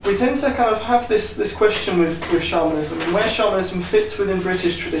we tend to kind of have this question with shamanism, and where shamanism fits within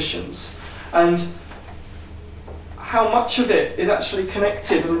British traditions, and how much of it is actually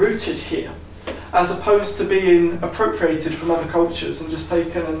connected and rooted here, as opposed to being appropriated from other cultures and just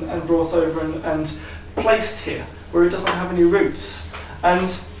taken and brought over and placed here, where it doesn't have any roots. And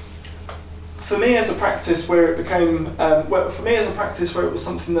for me as a practice where it became, where it was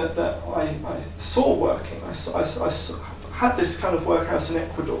something that I saw working, I had this kind of work out in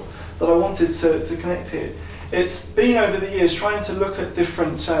Ecuador that I wanted to connect here. It's been over the years trying to look at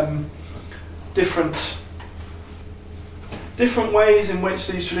different ways in which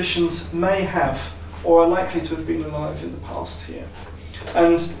these traditions may have or are likely to have been alive in the past here.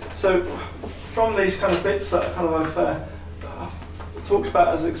 And so from these kind of bits that I've talked about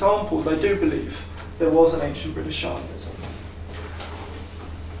as examples, I do believe there was an ancient British shamanism.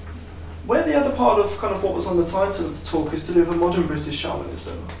 Where the other part of kind of what was on the title of the talk is to do with modern British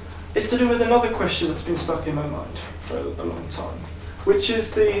shamanism, it's to do with another question that's been stuck in my mind for a long time, which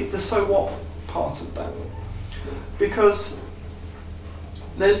is the so what part of that. Because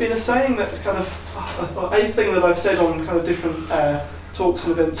there's been a saying that's kind of a thing that I've said on kind of different talks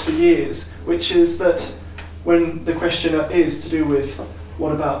and events for years, which is that when the question is to do with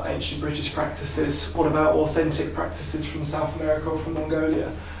what about ancient British practices, what about authentic practices from South America or from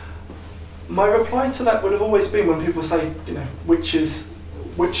Mongolia, my reply to that would have always been when people say, you know, which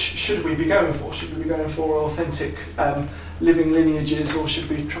should we be going for? Should we be going for authentic living lineages, or should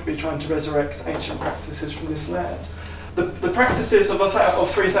we be trying to resurrect ancient practices from this land? The practices of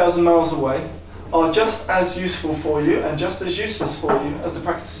 3,000 miles away are just as useful for you and just as useless for you as the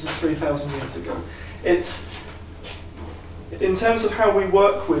practices of 3,000 years ago. It's in terms of how we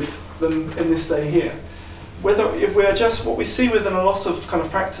work with them in this day here. If we are just what we see within a lot of kind of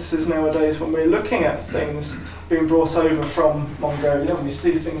practices nowadays, when we're looking at things being brought over from Mongolia, and we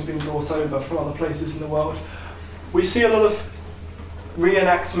see things being brought over from other places in the world, we see a lot of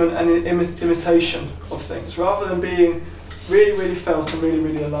reenactment and imitation of things, rather than being really, really felt and really,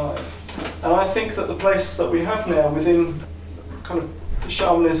 really alive. And I think that the place that we have now within kind of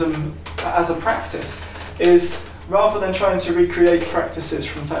shamanism as a practice is, rather than trying to recreate practices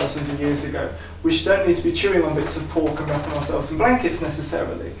from thousands of years ago, we don't need to be chewing on bits of pork and wrapping ourselves in blankets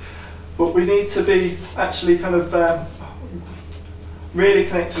necessarily, but we need to be actually kind of really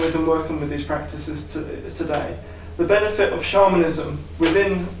connecting with and working with these practices today. The benefit of shamanism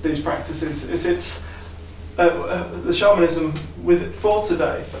within these practices is it's the shamanism for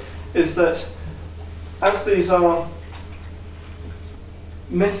today is that, as these are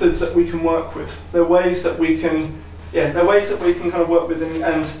methods that we can work with, they're ways that we can kind of work with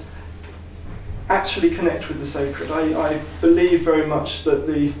and actually connect with the sacred. I believe very much that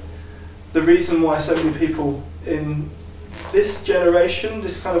the reason why so many people in this generation,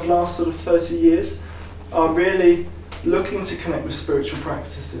 this kind of last sort of 30 years, are really looking to connect with spiritual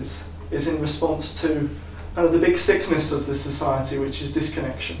practices is in response to kind of the big sickness of the society, which is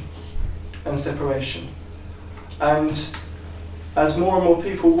disconnection and separation. And as more and more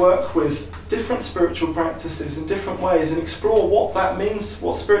people work with different spiritual practices in different ways and explore what that means,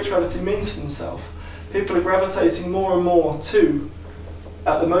 what spirituality means for themselves, people are gravitating more and more to,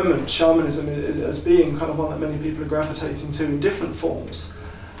 at the moment, shamanism as being kind of one that many people are gravitating to in different forms,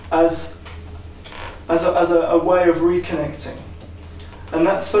 as a way of reconnecting. And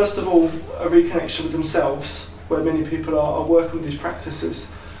that's first of all a reconnection with themselves, where many people are working with these practices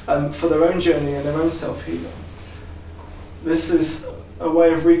for their own journey and their own self-healing. This is a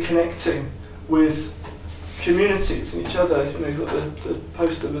way of reconnecting with communities and each other. You know, you've got the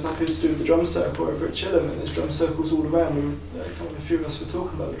poster that was up here to do with the drum circle over at Chilham, and there's drum circles all around. A few of us were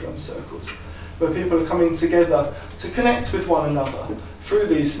talking about the drum circles, where people are coming together to connect with one another through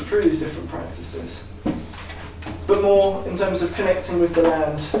these different practices. But more in terms of connecting with the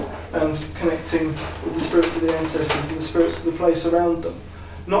land and connecting with the spirits of the ancestors and the spirits of the place around them.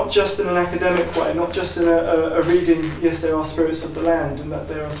 Not just in an academic way, not just in a reading, yes, there are spirits of the land and that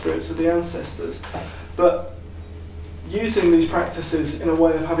there are spirits of the ancestors, but using these practices in a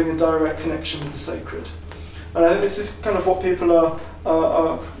way of having a direct connection with the sacred. And I think this is kind of what people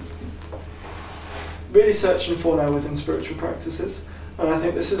are really searching for now within spiritual practices. And I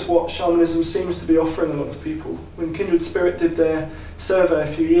think this is what shamanism seems to be offering a lot of people. When Kindred Spirit did their survey a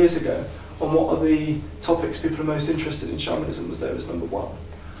few years ago on what are the topics people are most interested in, shamanism was there as number one.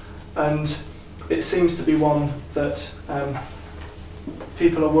 And it seems to be one that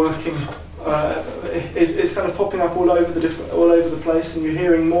people are working, it's kind of popping up all over the place, and you're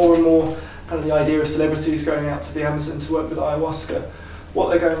hearing more and more kind of the idea of celebrities going out to the Amazon to work with ayahuasca. what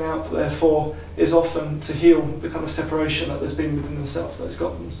they're going out there for is often to heal the kind of separation that there's been within themselves that's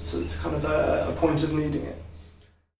got them to kind of a point of needing it.